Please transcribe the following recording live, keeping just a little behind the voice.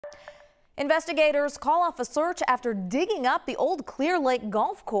Investigators call off a search after digging up the old Clear Lake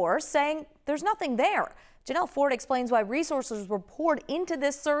golf course, saying there's nothing there. Janelle Ford explains why resources were poured into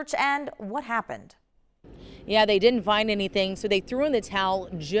this search and what happened. Yeah, they didn't find anything, so they threw in the towel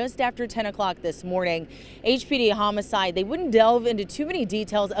just after 10 o'clock this morning. HPD Homicide, they wouldn't delve into too many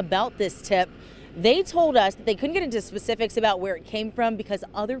details about this tip. They told us that they couldn't get into specifics about where it came from because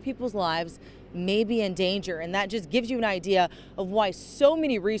other people's lives may be in danger. And that just gives you an idea of why so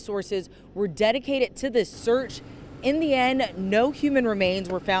many resources were dedicated to this search. In the end, no human remains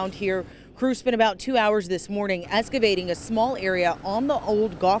were found here. Crews spent about 2 hours this morning excavating a small area on the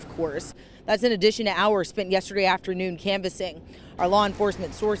old golf course. That's in addition to hours spent yesterday afternoon canvassing. Our law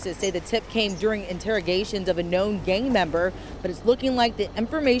enforcement sources say the tip came during interrogations of a known gang member, but it's looking like the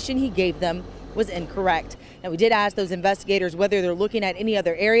information he gave them was incorrect. Now, we did ask those investigators whether they're looking at any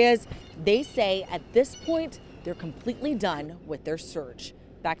other areas. They say at this point, they're completely done with their search.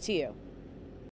 Back to you.